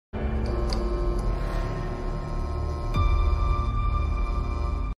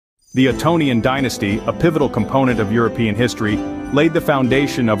The Ottonian dynasty, a pivotal component of European history, laid the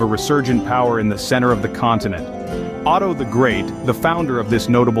foundation of a resurgent power in the center of the continent. Otto the Great, the founder of this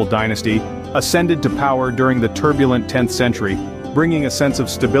notable dynasty, ascended to power during the turbulent 10th century, bringing a sense of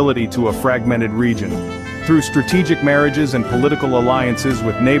stability to a fragmented region. Through strategic marriages and political alliances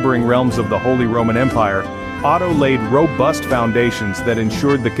with neighboring realms of the Holy Roman Empire, Otto laid robust foundations that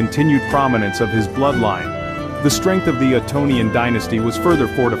ensured the continued prominence of his bloodline. The strength of the Ottonian dynasty was further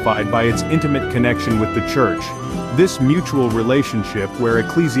fortified by its intimate connection with the church. This mutual relationship, where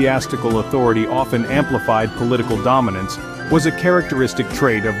ecclesiastical authority often amplified political dominance, was a characteristic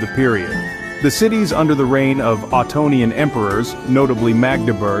trait of the period. The cities under the reign of Ottonian emperors, notably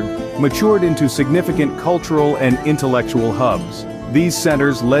Magdeburg, matured into significant cultural and intellectual hubs. These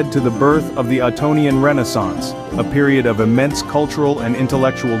centers led to the birth of the Ottonian Renaissance, a period of immense cultural and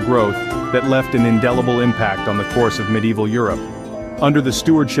intellectual growth that left an indelible impact on the course of medieval Europe. Under the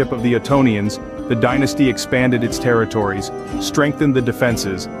stewardship of the Ottonians, the dynasty expanded its territories, strengthened the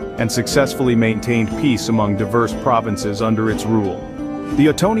defenses, and successfully maintained peace among diverse provinces under its rule. The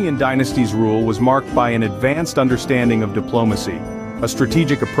Ottonian dynasty's rule was marked by an advanced understanding of diplomacy, a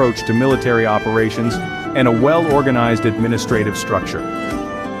strategic approach to military operations, and a well-organized administrative structure.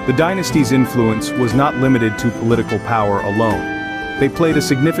 The dynasty's influence was not limited to political power alone. They played a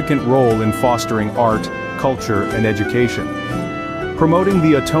significant role in fostering art, culture, and education. Promoting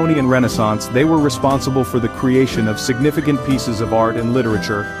the Ottonian Renaissance, they were responsible for the creation of significant pieces of art and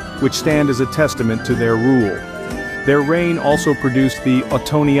literature, which stand as a testament to their rule. Their reign also produced the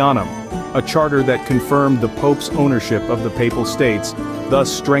Ottonianum, a charter that confirmed the Pope's ownership of the Papal States,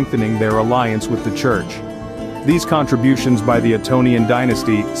 thus strengthening their alliance with the Church. These contributions by the Ottonian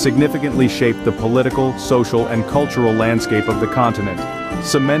dynasty significantly shaped the political, social, and cultural landscape of the continent,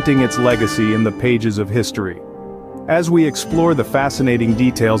 cementing its legacy in the pages of history. As we explore the fascinating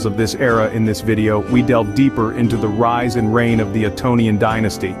details of this era in this video, we delve deeper into the rise and reign of the Ottonian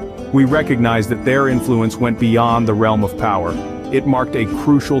dynasty. We recognize that their influence went beyond the realm of power. It marked a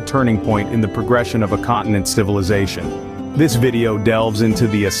crucial turning point in the progression of a continent's civilization. This video delves into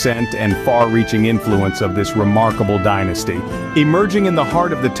the ascent and far-reaching influence of this remarkable dynasty. Emerging in the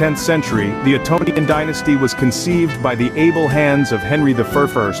heart of the 10th century, the Ottonian dynasty was conceived by the able hands of Henry I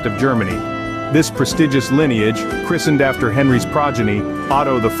of Germany. This prestigious lineage, christened after Henry's progeny,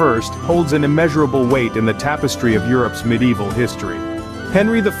 Otto I, holds an immeasurable weight in the tapestry of Europe's medieval history.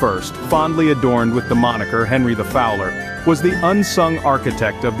 Henry I, fondly adorned with the moniker Henry the Fowler, was the unsung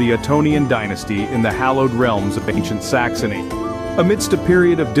architect of the Ottonian dynasty in the hallowed realms of ancient Saxony. Amidst a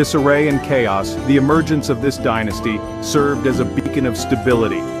period of disarray and chaos, the emergence of this dynasty served as a beacon of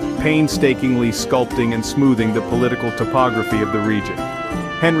stability, painstakingly sculpting and smoothing the political topography of the region.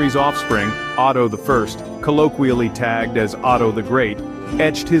 Henry's offspring, Otto I, colloquially tagged as Otto the Great,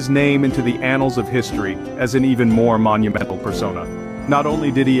 etched his name into the annals of history as an even more monumental persona. Not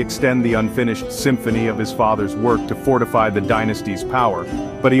only did he extend the unfinished symphony of his father's work to fortify the dynasty's power,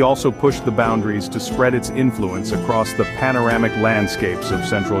 but he also pushed the boundaries to spread its influence across the panoramic landscapes of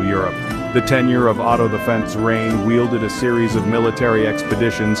Central Europe. The tenure of Otto V's reign wielded a series of military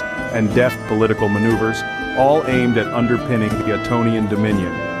expeditions and deft political maneuvers, all aimed at underpinning the Ottonian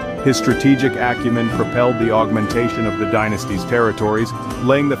dominion. His strategic acumen propelled the augmentation of the dynasty's territories,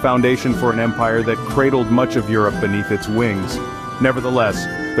 laying the foundation for an empire that cradled much of Europe beneath its wings. Nevertheless,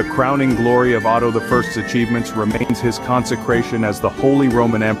 the crowning glory of Otto I's achievements remains his consecration as the Holy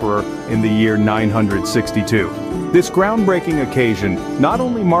Roman Emperor in the year 962. This groundbreaking occasion not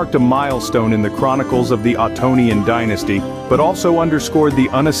only marked a milestone in the chronicles of the Ottonian dynasty, but also underscored the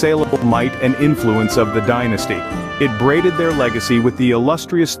unassailable might and influence of the dynasty. It braided their legacy with the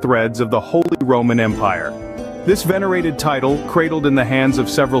illustrious threads of the Holy Roman Empire. This venerated title, cradled in the hands of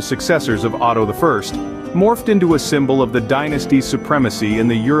several successors of Otto I, morphed into a symbol of the dynasty's supremacy in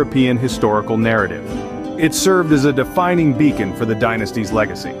the European historical narrative. It served as a defining beacon for the dynasty's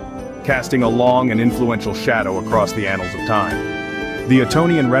legacy, casting a long and influential shadow across the annals of time. The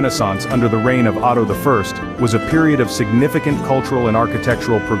Ottonian Renaissance under the reign of Otto I was a period of significant cultural and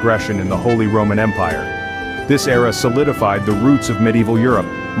architectural progression in the Holy Roman Empire. This era solidified the roots of medieval Europe,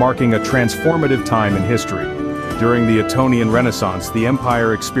 marking a transformative time in history. During the Ottonian Renaissance, the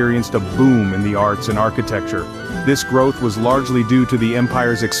empire experienced a boom in the arts and architecture. This growth was largely due to the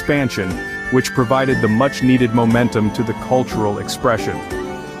empire's expansion, which provided the much-needed momentum to the cultural expression.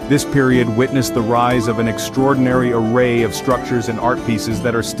 This period witnessed the rise of an extraordinary array of structures and art pieces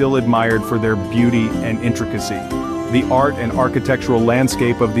that are still admired for their beauty and intricacy. the art and architectural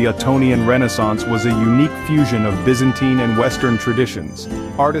landscape of the Ottonian Renaissance was a unique fusion of Byzantine and Western traditions.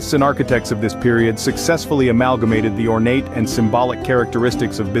 Artists and architects of this period successfully amalgamated the ornate and symbolic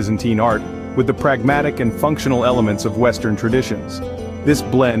characteristics of Byzantine art with the pragmatic and functional elements of Western traditions. This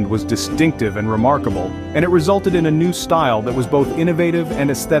blend was distinctive and remarkable, and it resulted in a new style that was both innovative and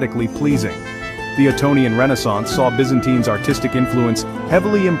aesthetically pleasing. The Ottonian Renaissance saw Byzantine's artistic influence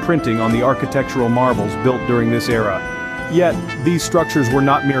heavily imprinting on the architectural marvels built during this era. Yet, these structures were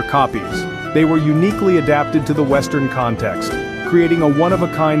not mere copies. They were uniquely adapted to the Western context, creating a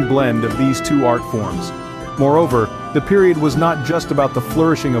one-of-a-kind blend of these two art forms. Moreover, the period was not just about the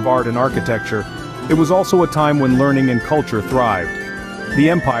flourishing of art and architecture, it was also a time when learning and culture thrived. The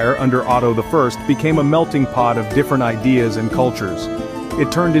empire under Otto I became a melting pot of different ideas and cultures. It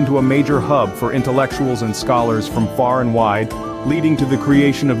turned into a major hub for intellectuals and scholars from far and wide, leading to the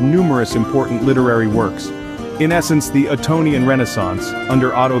creation of numerous important literary works. In essence, the Ottonian Renaissance,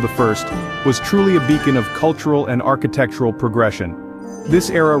 under Otto I, was truly a beacon of cultural and architectural progression. This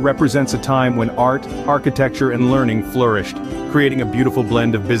era represents a time when art, architecture, and learning flourished, creating a beautiful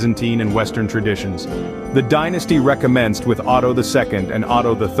blend of Byzantine and Western traditions. The dynasty recommenced with Otto II and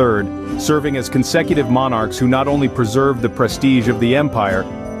Otto III, serving as consecutive monarchs who not only preserved the prestige of the empire,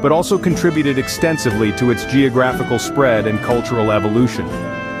 but also contributed extensively to its geographical spread and cultural evolution.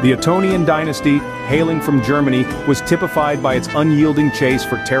 The Ottonian dynasty, hailing from Germany, was typified by its unyielding chase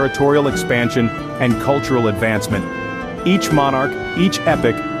for territorial expansion and cultural advancement. Each monarch, each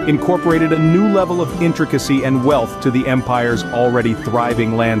epoch, incorporated a new level of intricacy and wealth to the empire's already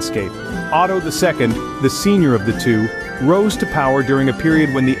thriving landscape. Otto II, the senior of the two, rose to power during a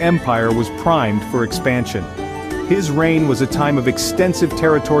period when the empire was primed for expansion. His reign was a time of extensive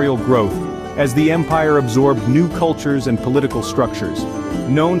territorial growth, as the empire absorbed new cultures and political structures.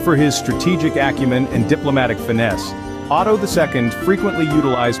 Known for his strategic acumen and diplomatic finesse, Otto II frequently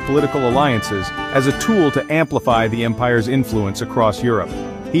utilized political alliances as a tool to amplify the empire's influence across Europe.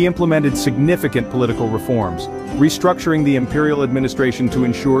 He implemented significant political reforms, restructuring the imperial administration to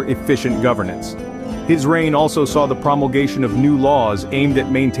ensure efficient governance. His reign also saw the promulgation of new laws aimed at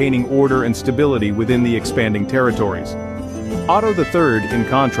maintaining order and stability within the expanding territories. Otto III, in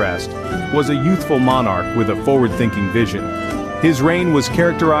contrast, was a youthful monarch with a forward-thinking vision. His reign was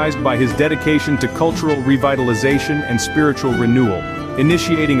characterized by his dedication to cultural revitalization and spiritual renewal,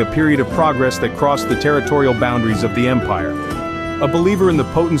 initiating a period of progress that crossed the territorial boundaries of the empire. A believer in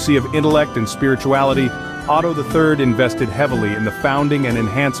the potency of intellect and spirituality, Otto III invested heavily in the founding and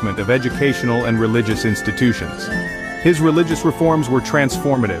enhancement of educational and religious institutions. His religious reforms were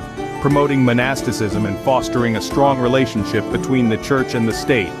transformative, promoting monasticism and fostering a strong relationship between the church and the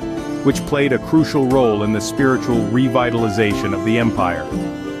state, which played a crucial role in the spiritual revitalization of the empire.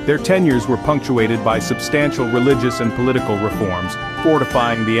 Their tenures were punctuated by substantial religious and political reforms,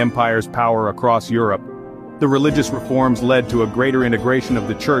 fortifying the empire's power across Europe. The religious reforms led to a greater integration of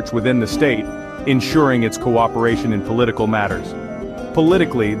the church within the state, ensuring its cooperation in political matters.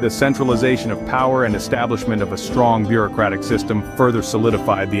 Politically, the centralization of power and establishment of a strong bureaucratic system further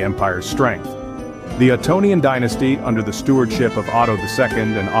solidified the empire's strength. The Ottonian dynasty, under the stewardship of Otto II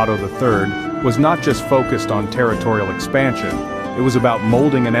and Otto III, was not just focused on territorial expansion. It was about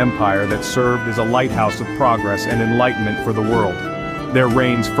molding an empire that served as a lighthouse of progress and enlightenment for the world. Their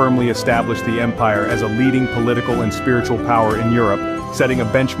reigns firmly established the empire as a leading political and spiritual power in Europe, setting a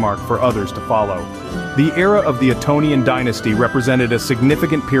benchmark for others to follow. The era of the Ottonian dynasty represented a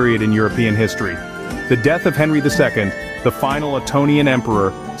significant period in European history. The death of Henry II, the final Ottonian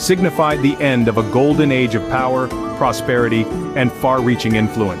emperor, signified the end of a golden age of power, prosperity, and far-reaching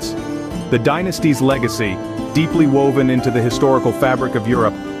influence. The dynasty's legacy, deeply woven into the historical fabric of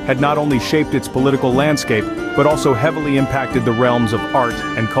Europe, had not only shaped its political landscape, but also heavily impacted the realms of art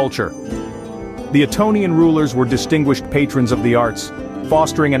and culture. The Ottonian rulers were distinguished patrons of the arts,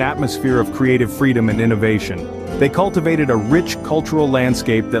 fostering an atmosphere of creative freedom and innovation. They cultivated a rich cultural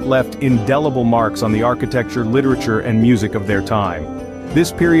landscape that left indelible marks on the architecture, literature, and music of their time.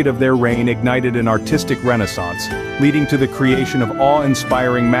 This period of their reign ignited an artistic renaissance, leading to the creation of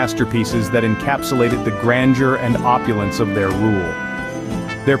awe-inspiring masterpieces that encapsulated the grandeur and opulence of their rule.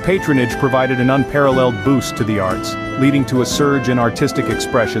 Their patronage provided an unparalleled boost to the arts, leading to a surge in artistic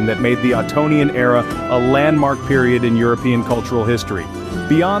expression that made the Ottonian era a landmark period in European cultural history.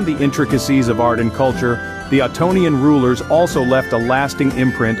 Beyond the intricacies of art and culture, the Ottonian rulers also left a lasting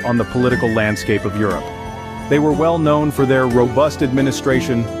imprint on the political landscape of Europe. They were well known for their robust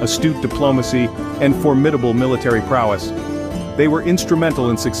administration, astute diplomacy, and formidable military prowess. They were instrumental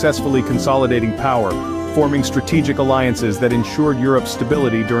in successfully consolidating power, forming strategic alliances that ensured Europe's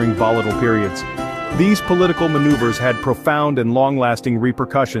stability during volatile periods. These political maneuvers had profound and long-lasting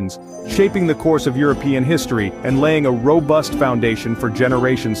repercussions, shaping the course of European history and laying a robust foundation for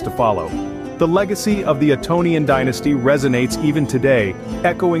generations to follow. The legacy of the Ottonian dynasty resonates even today,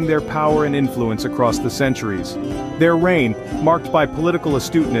 echoing their power and influence across the centuries. Their reign, marked by political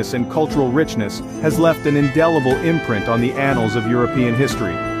astuteness and cultural richness, has left an indelible imprint on the annals of European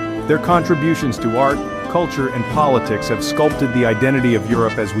history. Their contributions to art, culture, and politics have sculpted the identity of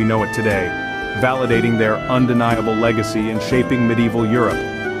Europe as we know it today, validating their undeniable legacy in shaping medieval Europe.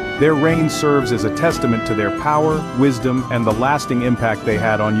 Their reign serves as a testament to their power, wisdom, and the lasting impact they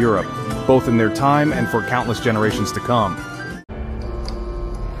had on Europe, both in their time and for countless generations to come.